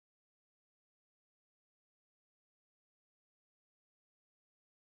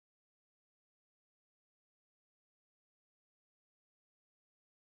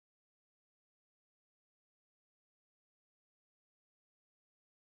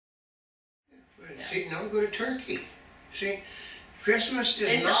Yeah. See, now we go to Turkey. See, Christmas is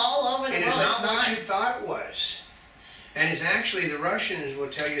it's not, all over the it world. is It's not what not. you thought it was. And it's actually, the Russians will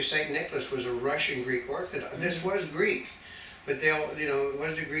tell you St. Nicholas was a Russian Greek Orthodox. This was Greek, but they'll, you know, it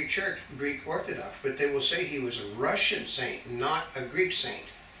was the Greek Church, Greek Orthodox, but they will say he was a Russian saint, not a Greek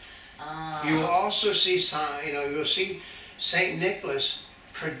saint. You will also see, you know, you'll see St. Nicholas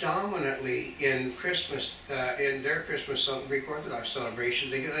predominantly in Christmas, in their Christmas Greek Orthodox celebration.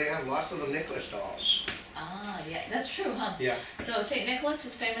 They have lots of little Nicholas dolls. Yeah, that's true, huh? Yeah. So St. Nicholas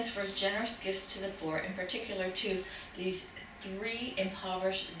was famous for his generous gifts to the poor, in particular to these 3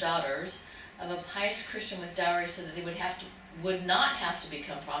 impoverished daughters of a pious Christian with dowry, so that they would not have to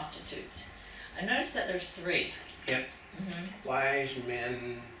become prostitutes. I noticed that there's 3. Yep. Wise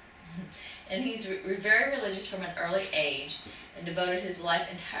men. And he's very religious from an early age and devoted his life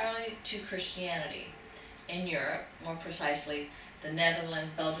entirely to Christianity. In Europe, more precisely, the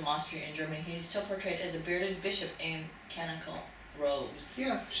Netherlands, Belgium, Austria, and Germany, he's still portrayed as a bearded bishop in canonical robes.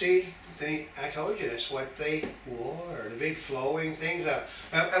 Yeah, see, I told you that's what they wore, the big flowing things.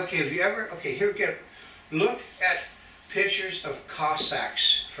 Okay, have you ever, okay, here we go. Look at pictures of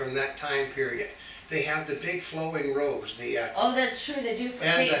Cossacks from that time period. They have the big flowing robes. Oh, that's true, they do.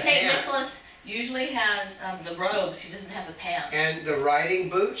 St. Nicholas usually has the robes, he doesn't have the pants. And the riding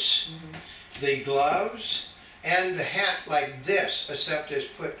boots, the gloves, and the hat like this, except it's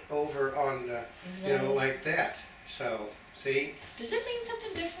put over on the, you know, like that. So, see? Does it mean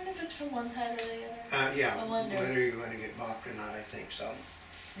something different if it's from one side or the other? Yeah, I wonder. whether you're going to get bopped or not, I think so.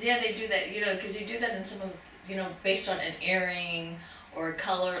 Yeah, they do that, you know, because you do that in some of, you know, based on an earring or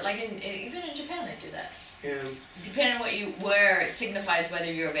color. Like, even in Japan they do that. Yeah. Depending on what you wear, it signifies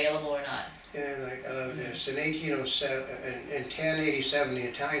whether you're available or not. Yeah, like, I love this. In 1807, in 1087, the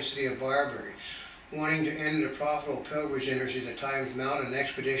Italian city of Barbary, wanting to end the profitable pilgrimage industry, the Times mounted an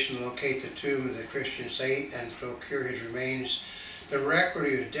expedition to locate the tomb of the Christian saint and procure his remains. The record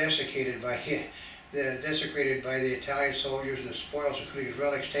was desecrated by the Italian soldiers, and the spoils, including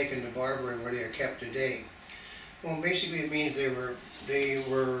relics, taken to Barbary, where they are kept today. Well, basically, it means they were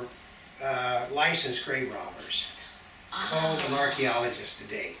licensed grave robbers, called an archaeologist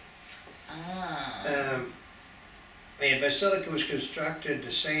today. A basilica was constructed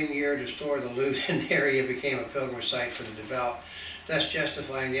the same year to store the loot, and the area became a pilgrimage site for the devout, thus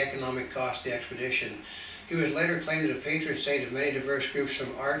justifying the economic cost of the expedition. He was later claimed as a patron saint of many diverse groups,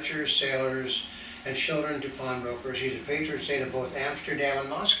 from archers, sailors, and children to pawnbrokers. He's a patron saint of both Amsterdam and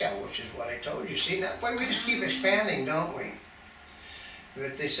Moscow, which is what I told you. See, that way we just keep expanding, don't we?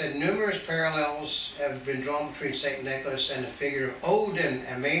 But they said numerous parallels have been drawn between St. Nicholas and the figure of Odin,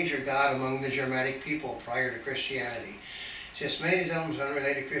 a major god among the Germanic people prior to Christianity. Since many of these elements are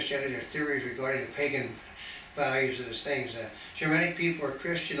unrelated to Christianity, there are theories regarding the pagan values of these things. Germanic people were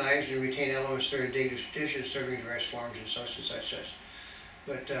Christianized and retained elements of their indigenous traditions, serving various forms and such and such.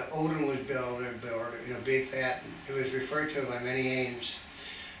 But Odin was built, you know, big, fat, and it was referred to by many names,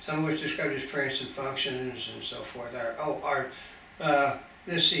 some of which described his appearance and functions and so forth.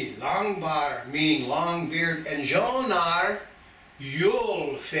 Let's see, Långbarr, meaning long beard, and Jonar,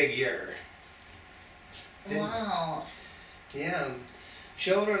 Yule figure. Wow. Yeah.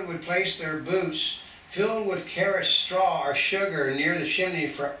 Children would place their boots filled with carrot straw or sugar near the chimney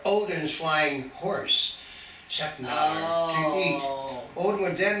for Odin's flying horse, Sepnar, to eat. Odin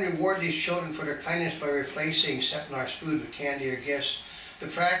would then reward these children for their kindness by replacing Sepnar's food with candy or gifts. The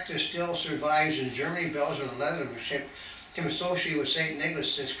practice still survives in Germany, Belgium, and Netherlands, which became associated with St.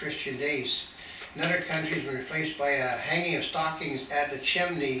 Nicholas since Christian days. In other countries, been replaced by a hanging of stockings at the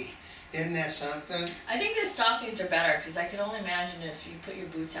chimney. Isn't that something? I think the stockings are better, because I can only imagine if you put your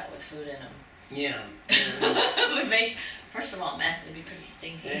boots out with food in them. Yeah. It would make, first of all, Matt's would be pretty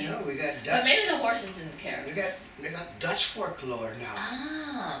stinky. I know, we got Dutch. But maybe the horses didn't care. We got Dutch folklore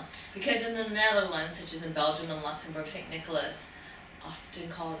now. Because in the Netherlands, such as in Belgium and Luxembourg, St. Nicholas, often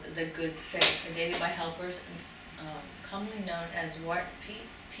called the Good Saint, is aided by helpers, commonly known as Zwart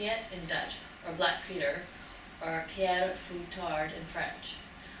Piet in Dutch, or Black Peter, or Pierre Fouettard in French.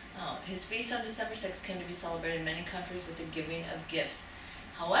 His feast on December 6th came to be celebrated in many countries with the giving of gifts.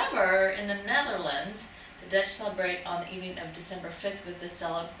 However, in the Netherlands, the Dutch celebrate on the evening of December 5th with a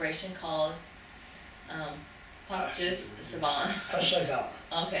celebration called Pakjes Saban.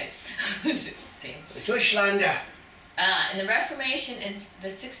 Okay. See. Deutschland. In the Reformation in the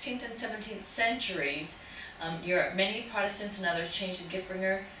 16th and 17th centuries, Europe, many Protestants and others changed the gift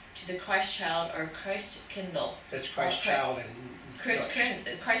bringer to the Christ child or Christ Kindle. That's Christ child and Christ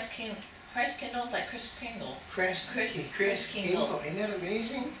Kindle is like Chris Kringle. Chris Kringle. Isn't that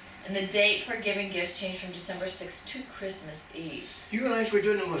amazing? And the date for giving gifts changed from December 6th to Christmas Eve. You realize we're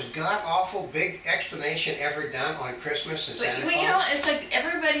doing the most god-awful big explanation ever done on Christmas and Santa Claus? But you know, it's like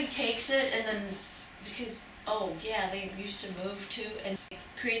everybody takes it and then, because, oh yeah, they used to move to and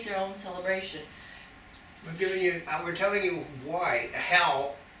create their own celebration. We're giving you, we're telling you why,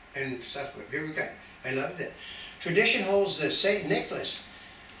 how, and stuff. Here we go. I loved it. Tradition holds that Saint Nicholas,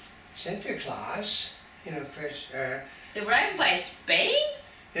 Santa Claus, you know, Chris. They arrived by Spain?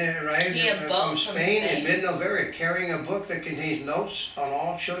 Yeah, right. From Spain in mid-November, carrying a book that contains notes on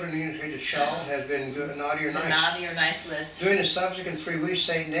all children who need a child has been good, naughty or nice. The naughty or nice list. During the subsequent 3 weeks,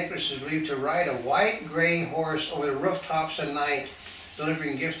 Saint Nicholas is believed to ride a white gray horse over the rooftops at night,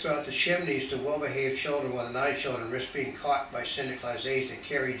 delivering gifts throughout the chimneys to well-behaved children, while the naughty children risk being caught by Santa Claus aides that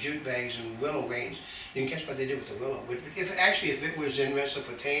carry jute bags and willow wains. You can guess what they did with the willow. If it was in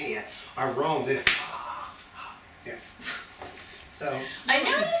Mesopotamia or Rome, they'd yeah. So I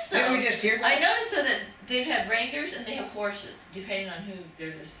noticed though. Didn't we just hear that? I noticed though that they've had reindeers and they have horses, depending on who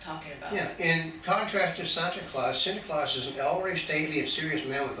they're just talking about. Yeah. In contrast to Santa Claus is an elderly, stately, and serious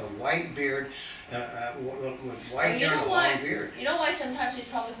man with a white beard, with white hair and a long beard. You know why sometimes he's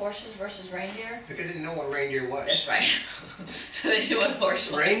probably horses versus reindeer? Because they didn't know what reindeer was. That's right. So they knew what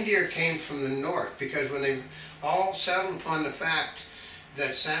horse was. Reindeer came from the north because when they all settled upon the fact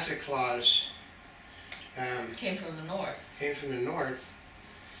that Santa Claus came from the north.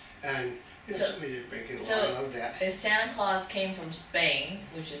 And so, somebody just breaking the law. I love that. If Santa Claus came from Spain,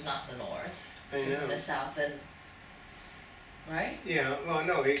 which is not the north, I know. The south, then right? Yeah. Well,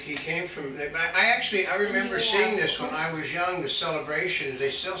 no, he came from. I remember seeing this when I was young. The celebrations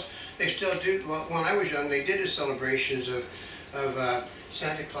they still do. Well, when I was young, they did the celebrations of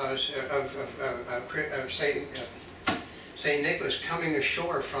Santa Claus of Saint Nicholas coming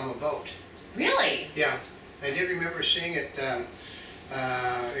ashore from a boat. Really? Yeah, I did remember seeing it.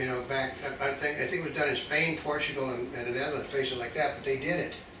 You know, back. I think it was done in Spain, Portugal, and the Netherlands, places like that. But they did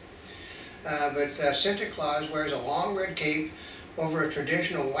it. But Santa Claus wears a long red cape over a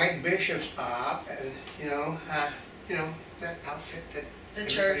traditional white bishop's top, and you know that outfit that the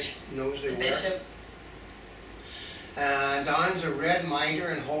church knows they the wear. Bishop. Dons a red mitre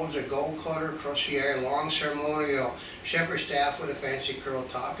and holds a gold-colored crosier, long ceremonial shepherd's staff with a fancy curled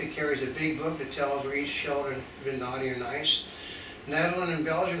top. He carries a big book that tells where each children have been naughty or nice. Netherlands and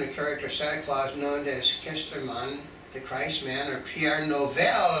Belgium, the character Santa Claus known as Kisterman, the Christ Man, or Pierre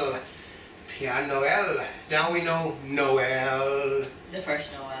Noël. Pierre Noël. Now we know Noël. The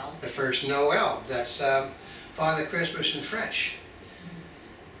first Noel. The first Noel. That's Father Christmas in French.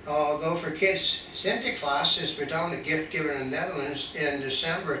 Although for kids, Santa Claus is the predominant gift giver in the Netherlands. In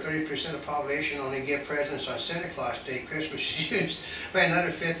December, 30% of the population only give presents on Santa Claus Day. Christmas is used by another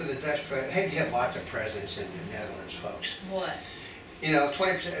fifth of the Dutch. They get lots of presents in the Netherlands, folks. What? You know,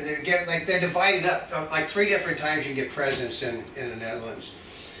 20%. They're divided up like 3 different times you can get presents in the Netherlands.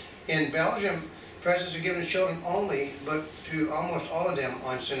 In Belgium, presents are given to children only, but to almost all of them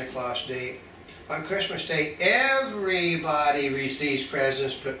on Santa Claus Day. On Christmas Day, everybody receives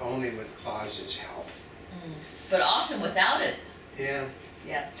presents, but only with Claus's help. But often without it. Yeah.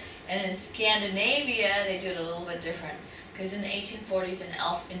 Yeah. And in Scandinavia, they do it a little bit different. Because in the 1840s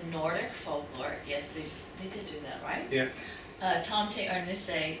in Nordic folklore, yes, they did do that, right? Yeah. Tomte or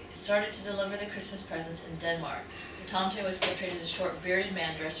Nisse started to deliver the Christmas presents in Denmark. The Tomte was portrayed as a short bearded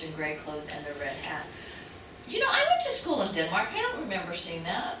man dressed in gray clothes and a red hat. You know, I went to school in Denmark. I don't remember seeing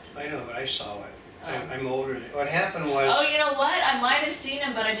that. I know, but I saw it. I'm older. What happened was... Oh, you know what? I might have seen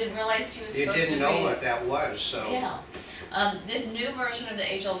him, but I didn't realize he was supposed to be... You didn't know what that was, so... Yeah. This new version of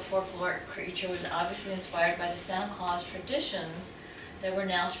the age-old folkloric creature was obviously inspired by the Santa Claus traditions that were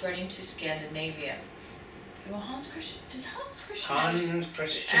now spreading to Scandinavia. Well, Hans Christian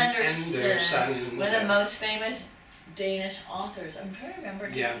Andersen, one of the most famous Danish authors. I'm trying to remember.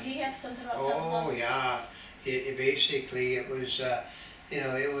 Did he have something about Santa Claus? Oh yeah. Basically, it was. You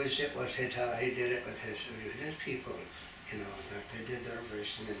know, he did it with his people. You know, that they did their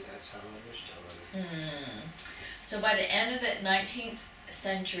version, and that's how it was done. So by the end of the 19th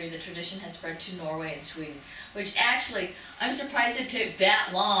century, the tradition had spread to Norway and Sweden, which actually, I'm surprised it took that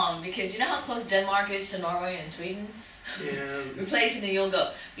long, because you know how close Denmark is to Norway and Sweden? Yeah. Replacing the Yule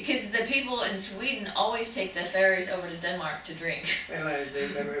goat. Because the people in Sweden always take the ferries over to Denmark to drink. And I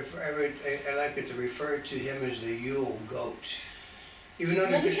like it to refer to him as the Yule goat. Even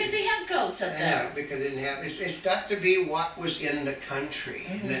though because they have goats up there. Yeah, because they didn't have. It's got to be what was in the country.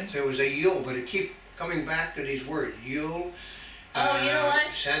 And there was a Yule, but it keeps coming back to these words. Yule. Oh, you know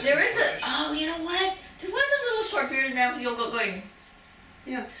what? Santa There is Claus. oh, you know what? There was a little short bearded man with a Yule goat going.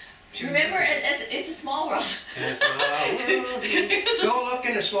 Yeah. Remember, it's a small world. Go look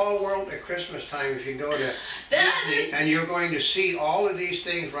in a small world at Christmas time if you go to Disney, and you're going to see all of these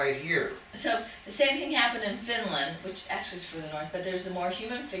things right here. So the same thing happened in Finland, which actually is further north, but there's a more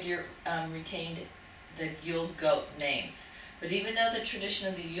human figure retained the Yule goat name. But even though the tradition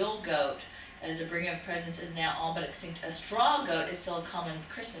of the Yule goat as a bringer of presents is now all but extinct, a straw goat is still a common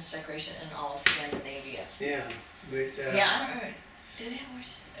Christmas decoration in all of Scandinavia. Yeah, but yeah, I don't remember. Do they have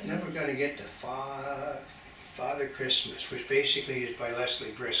horses? Never going to get to Father Christmas, which basically is by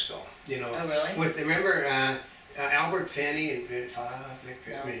Leslie Briscoe. You know. Oh, really? Remember Albert Finney and Father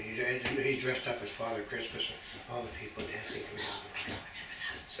Christmas? No. He's dressed up as Father Christmas. All the people dancing around.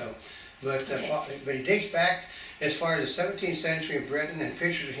 So, but he dates back as far as the 17th century in Britain, and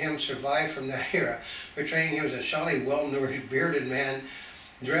pictures of him survive from that era, portraying him as a jolly, well-nourished, bearded man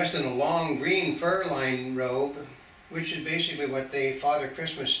dressed in a long green fur-lined robe, which is basically what Father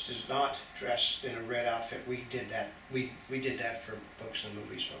Christmas does not dress in a red outfit. We did that. We did that for books and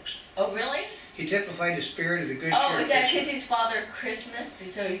movies, folks. Oh, really? He typified the spirit of the good. Oh, is that because he's Father Christmas?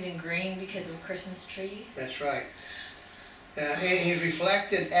 So he's in green because of a Christmas tree? That's right. And he's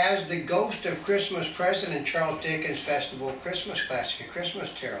reflected as the ghost of Christmas present in Charles Dickens' festival Christmas classic, A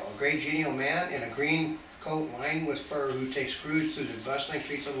Christmas Carol. A great genial man in a green coat lined with fur who takes Scrooge through the bustling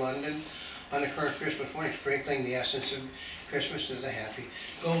streets of London on the current Christmas morning, sprinkling the essence of Christmas into the happy.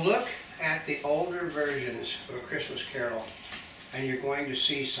 Go look at the older versions of A Christmas Carol, and you're going to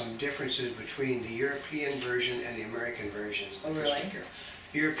see some differences between the European version and the American versions of the Christmas Carol.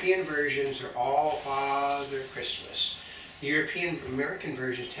 European versions are all Father Christmas. American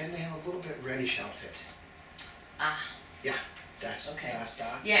versions tend to have a little bit reddish outfit. Ah. Yeah. That's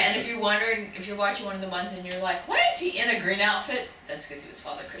that. Yeah, and if you're wondering, if you're watching one of the ones and you're like, why is he in a green outfit? That's because he was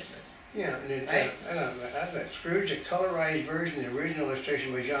Father Christmas. Yeah, and right? I've got Scrooge, a colorized version, the original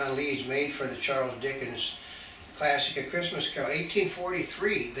illustration by John Lees, made for the Charles Dickens classic A Christmas Carol,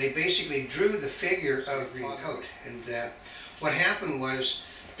 1843. They basically drew the figure of a green coat. And what happened was,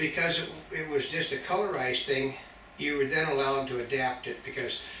 because it was just a colorized thing, you were then allowed to adapt it,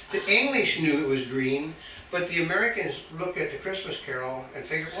 because the English knew it was green, but the Americans look at the Christmas Carol and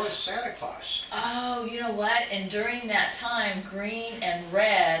figure, well, it's Santa Claus. Oh, you know what? And during that time, green and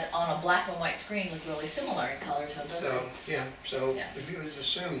red on a black and white screen look really similar in color, doesn't they? So it was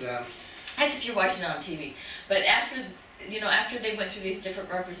assumed. That's if you're watching it on TV. But after they went through these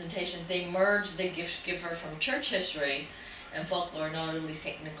different representations, they merged the gift giver from church history and folklore, notably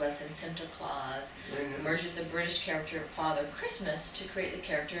St. Nicholas and Santa Claus, merged with the British character Father Christmas to create the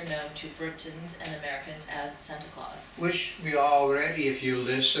character known to Britons and Americans as Santa Claus. Which we already, if you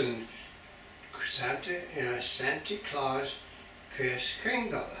listen, Santa Claus, Kris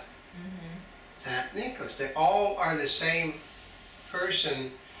Kringle, St. Nicholas, they all are the same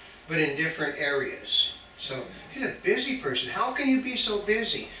person, but in different areas. So he's a busy person. How can you be so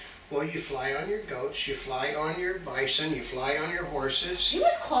busy? Well, you fly on your goats, you fly on your bison, you fly on your horses. He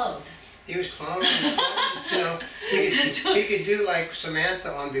was cloned. He was cloned. He could do like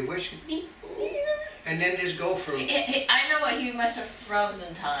Samantha on Bewitched, and then just go from. I know what he must have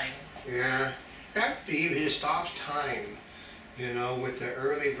frozen time. Yeah, that he stops time. With the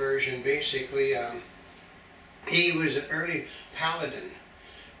early version, basically, he was an early paladin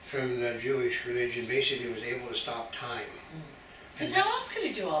from the Jewish religion. Basically, was able to stop time. Because how else could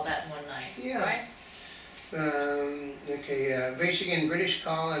he do all that in one night? Yeah. Right? Basically in British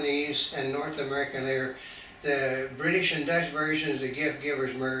colonies and North America later, the British and Dutch versions, the gift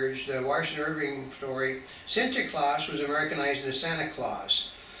givers merged. The Washington Irving story, Santa Claus was Americanized into Santa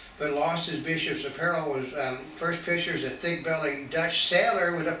Claus, but lost his bishop's apparel. Was first picture as a thick-bellied Dutch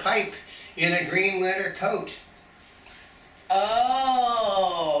sailor with a pipe in a green winter coat.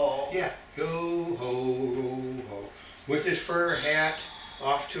 Oh. Yeah. Ho, ho, ho, ho. With his fur hat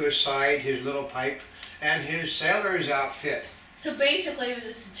off to his side, his little pipe, and his sailor's outfit. So basically it was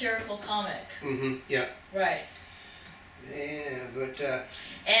a satirical comic. Yeah. Right. Yeah, but...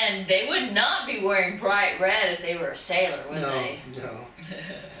 and they would not be wearing bright red if they were a sailor, would they? No.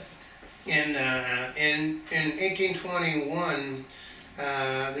 In 1821,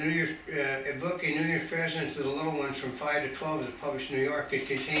 the New Year's a book, A New Year's Present to the Little Ones from 5 to 12, is published in New York. It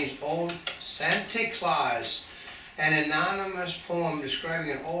contains Old Santa Claus, an anonymous poem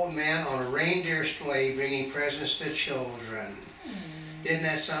describing an old man on a reindeer sleigh bringing presents to children. Isn't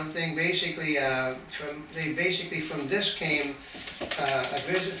that something? Basically, from this came a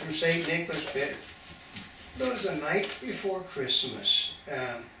visit from St. Nicholas. It was the night before Christmas.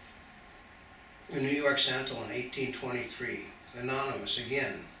 The New York Sentinel in 1823. Anonymous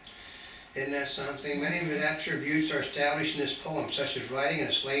again. Isn't that something? Many of his attributes are established in this poem, such as riding in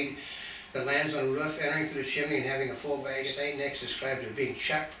a sleigh that lands on a roof, entering through the chimney, and having a full bag. St. Nick's described as being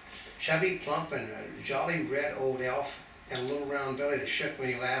chubby, plump, and a jolly red old elf, and a little round belly that shook when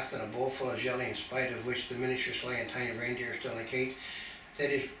he laughed, and a bowl full of jelly, in spite of which the miniature sleigh and tiny reindeer still indicate that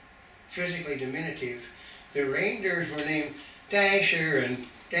is physically diminutive. The reindeers were named Dasher and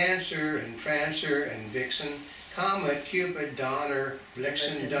Dancer and Prancer and Vixen. Comet, Cupid, Donner,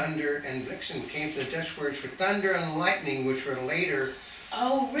 Blitzen, Dunder, and Blitzen came from the Dutch words for thunder and lightning, which were later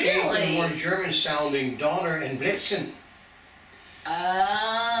changed to the more German-sounding Donner and Blitzen.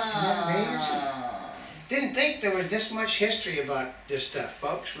 Oh. Didn't think there was this much history about this stuff,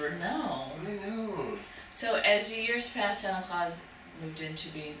 folks. No. I know. So as the years passed, Santa Claus moved into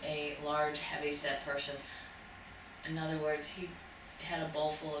being a large, heavy-set person. In other words, he had a bowl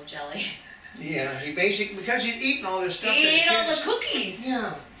full of jelly. Yeah, he basically, because he'd eaten all this stuff. He ate all the cookies.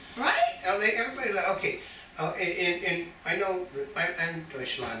 Yeah. Right? Everybody, okay. I know, I'm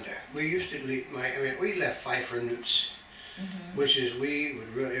Deutschlander. We used to leave we left Pfeffernuts, which is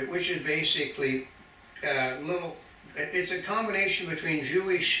basically little. It's a combination between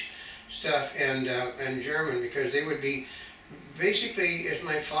Jewish stuff and German, because they would be basically, as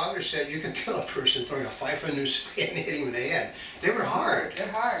my father said, you can kill a person throwing a Pfeffernuss and hitting him in the head. They were hard.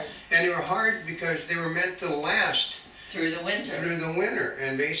 They're hard. And they were hard because they were meant to last through the winter. Through the winter,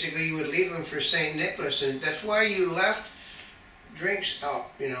 and basically you would leave them for St. Nicholas, and that's why you left drinks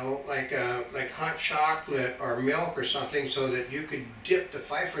out, like hot chocolate or milk or something, so that you could dip the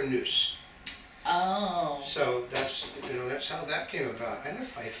Pfeffernuss. Oh. So that's how that came about. I love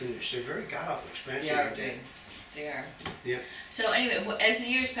Pfeffernuss. They're very god awful expensive today. They are. Yeah. So anyway, as the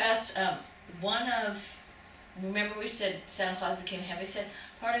years passed, remember we said Santa Claus became heavyset?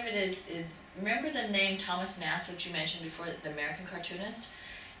 Part of it is remember the name Thomas Nast, which you mentioned before, the American cartoonist?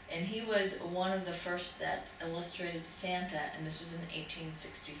 And he was one of the first that illustrated Santa, and this was in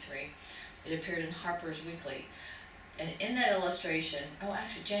 1863. It appeared in Harper's Weekly. And in that illustration,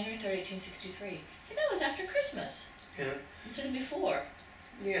 January 3rd, 1863, he thought it was after Christmas. Yeah. Instead of before.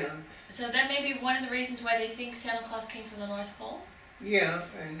 Yeah. So that may be one of the reasons why they think Santa Claus came from the North Pole? Yeah,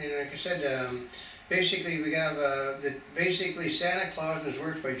 and like I said, basically we have, basically Santa Claus and his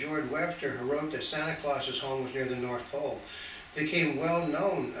works by George Webster, who wrote that Santa Claus's home was near the North Pole. Became well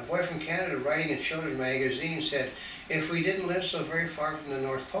known. A boy from Canada writing in Children's Magazine said, if we didn't live so very far from the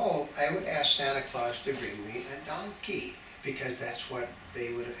North Pole, I would ask Santa Claus to bring me a donkey, because that's what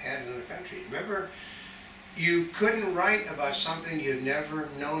they would have had in the country. Remember, you couldn't write about something you'd never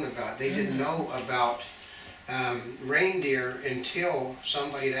known about. They didn't know about reindeer until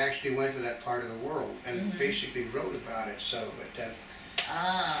somebody actually went to that part of the world and basically wrote about it. So, but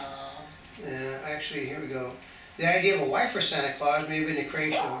actually, here we go. The idea of a wife for Santa Claus may have been the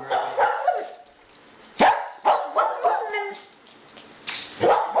creation of American